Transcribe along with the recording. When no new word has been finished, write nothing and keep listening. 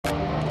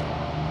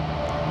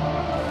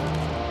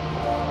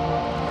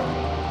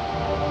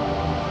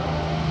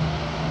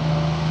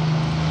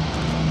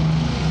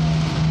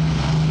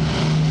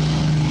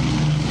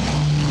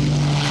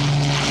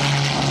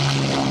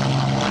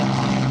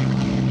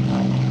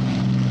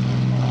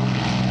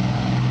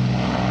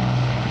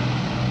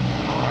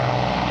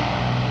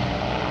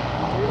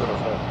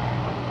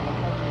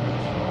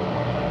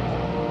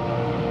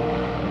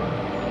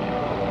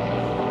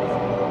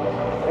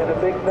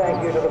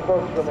thank you to the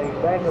folks from the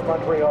Bank of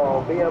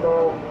Montreal,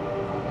 BMO,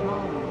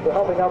 for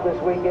helping out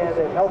this weekend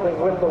and helping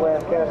with the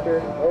Lancaster,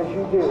 as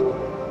you do.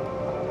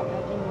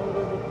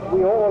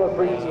 We all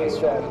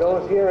appreciate that,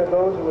 those here and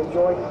those who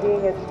enjoyed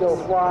seeing it still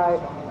fly,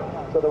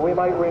 so that we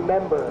might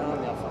remember.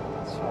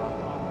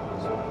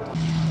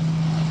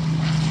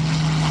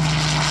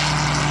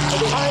 And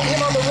behind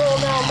him on the roll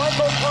now,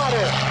 Michael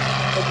Potter,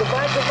 as the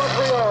Bank of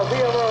Montreal,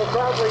 BMO,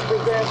 proudly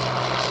presents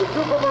the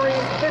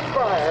Supermarine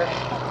Spitfire.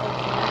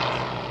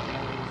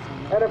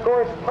 And of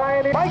course,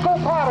 pioneer Michael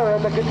Potter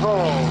in the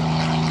controls.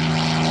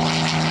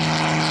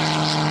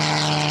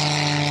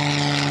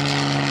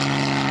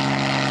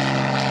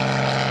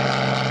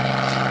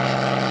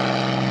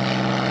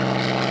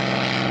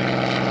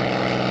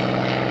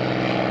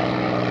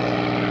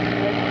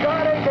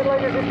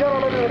 Ladies and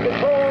gentlemen, in the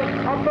controls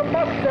of the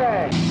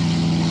Mustang.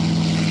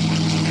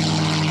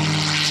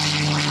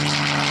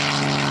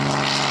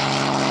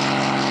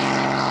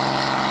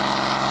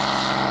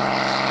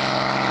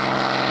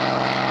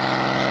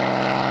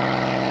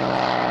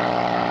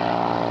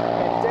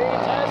 And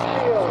Dave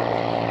Hasfield,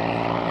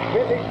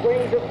 Vintage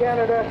Wings of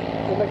Canada,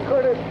 in the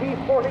Curtis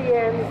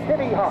P40N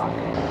City Hawk.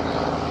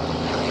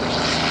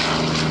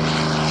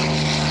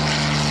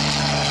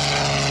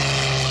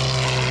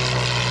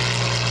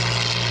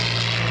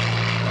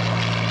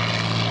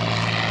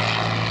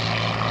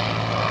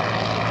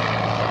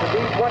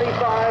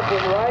 B-25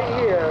 from right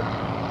here,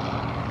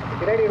 the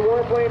Canadian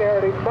Warplane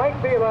Heritage, Mike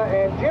Vila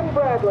and Jim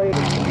Bradley,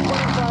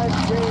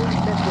 B-25 James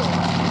Mitchell.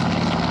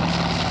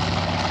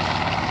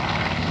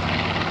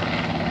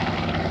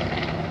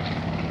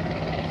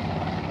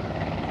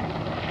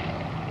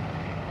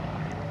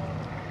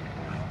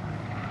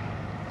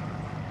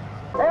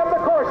 And the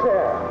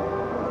Corsair.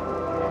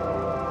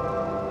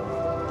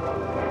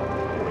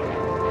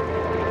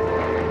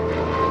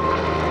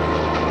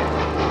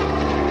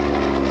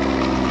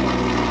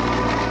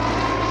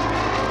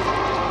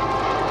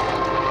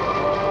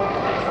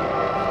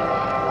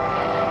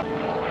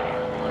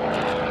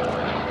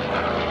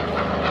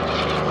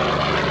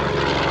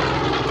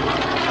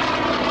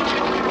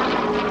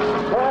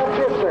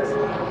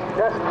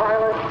 Test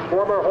pilot,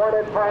 former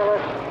Hornet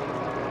pilot,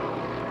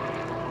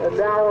 and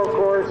now, of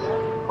course,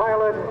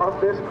 pilot of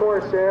this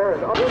Corsair,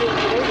 and other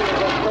Canadian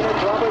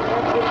Lieutenant Robert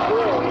Hampton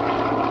Gray,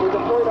 who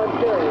deployed on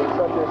carriers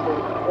such as the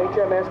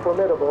HMS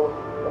Formidable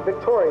and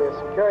Victorious,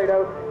 carried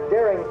out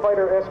daring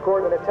fighter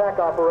escort and attack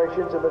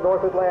operations in the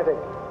North Atlantic.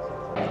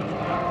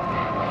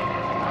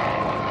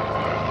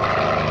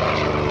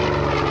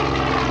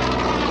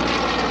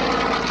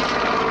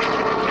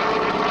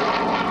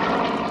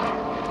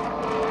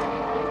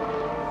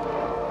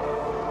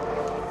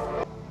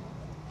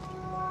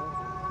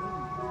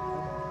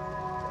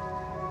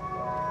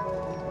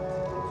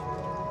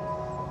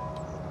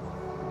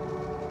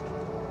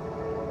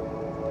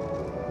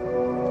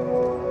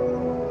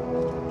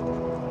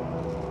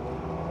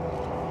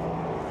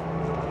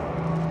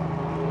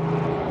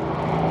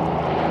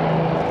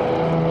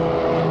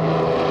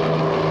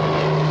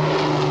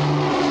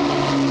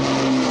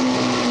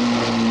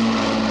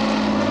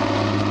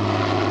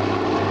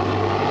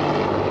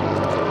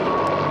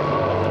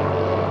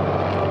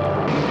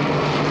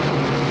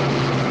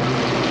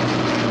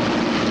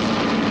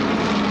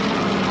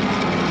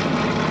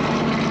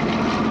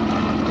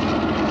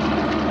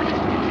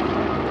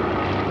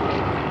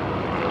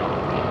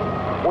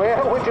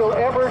 Where would you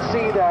ever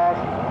see that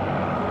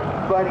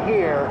but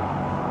here?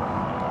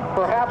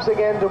 Perhaps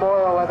again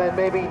tomorrow, and then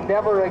maybe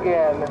never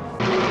again.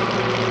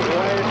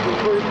 Ryan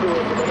referred to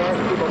it as the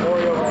National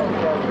Memorial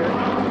Lancaster.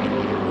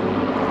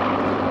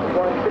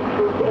 One of 6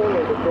 troops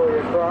only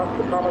Victoria Cross,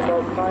 the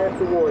Commonwealth's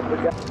highest award for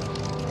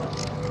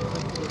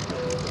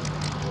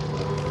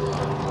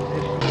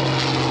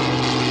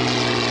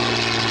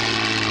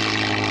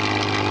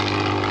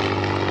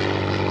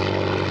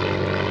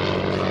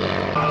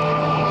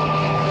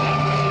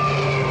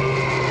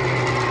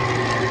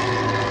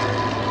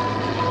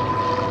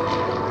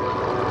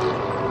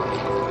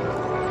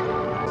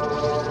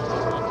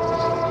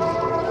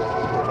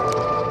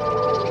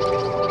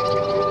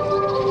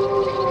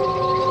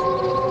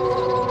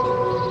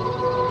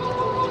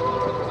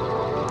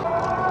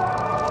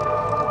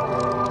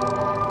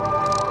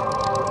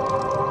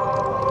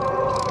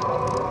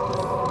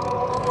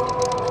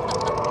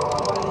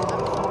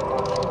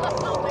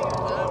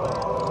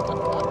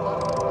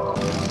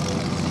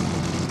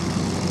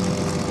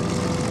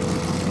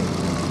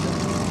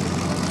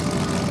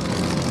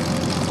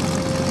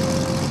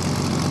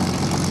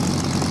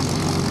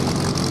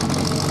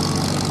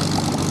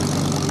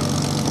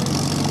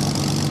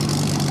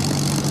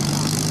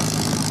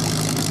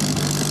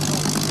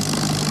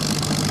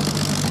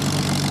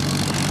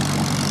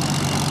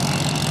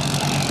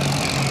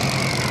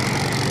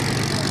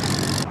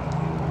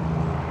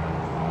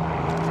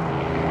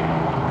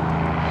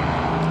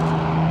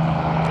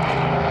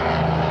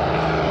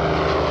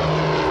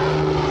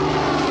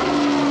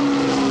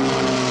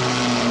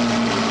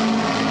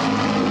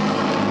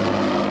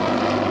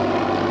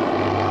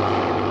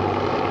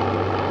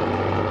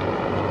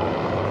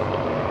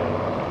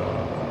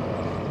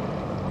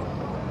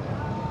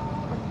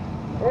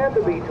and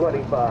the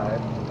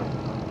B-25.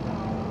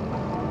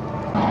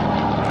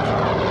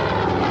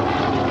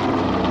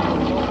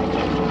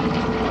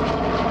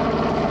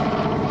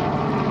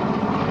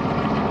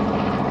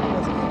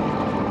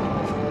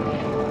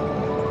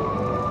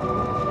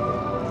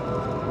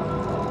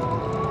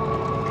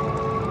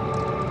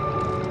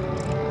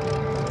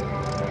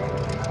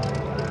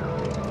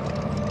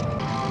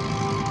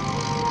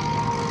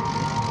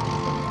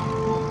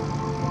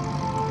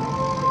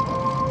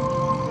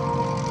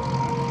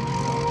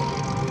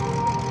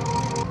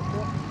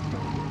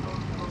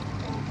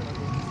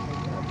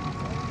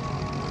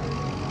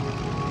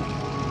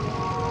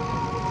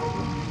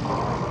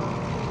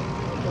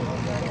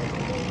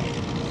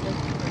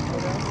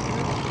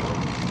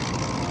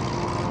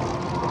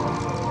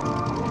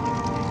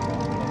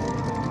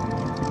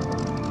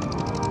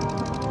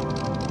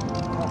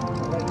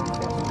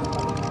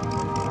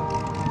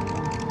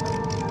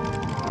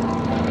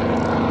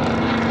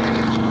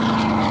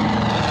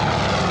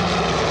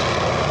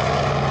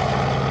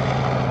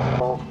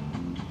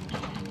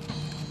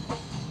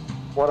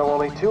 One of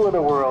only two in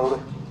the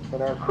world,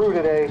 and our crew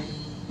today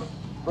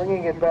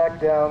bringing it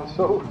back down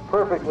so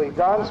perfectly.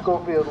 Don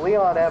Schofield,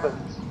 Leon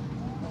Evans.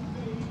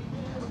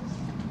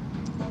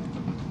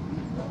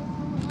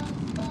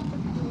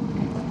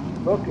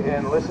 Look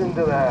and listen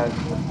to that.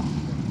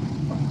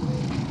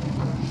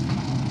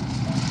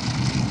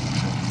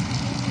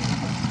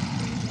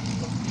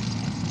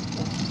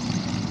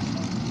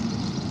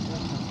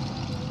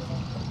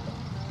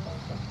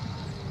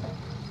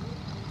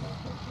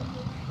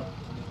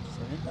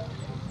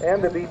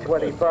 And the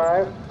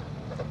B-25.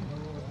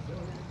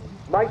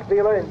 Mike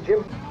Vila and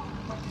Jim.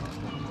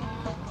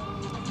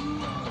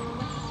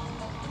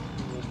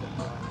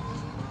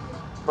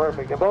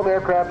 Perfect. And both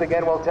aircraft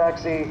again will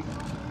taxi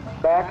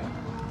back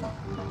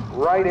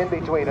right in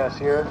between us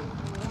here.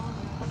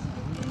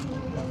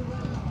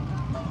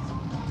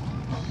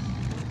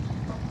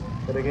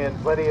 And again,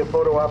 plenty of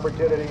photo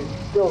opportunities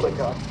still to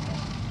come.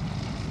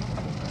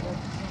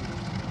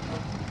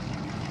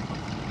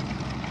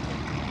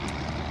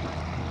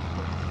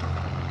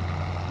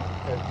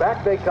 And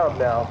back they come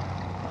now.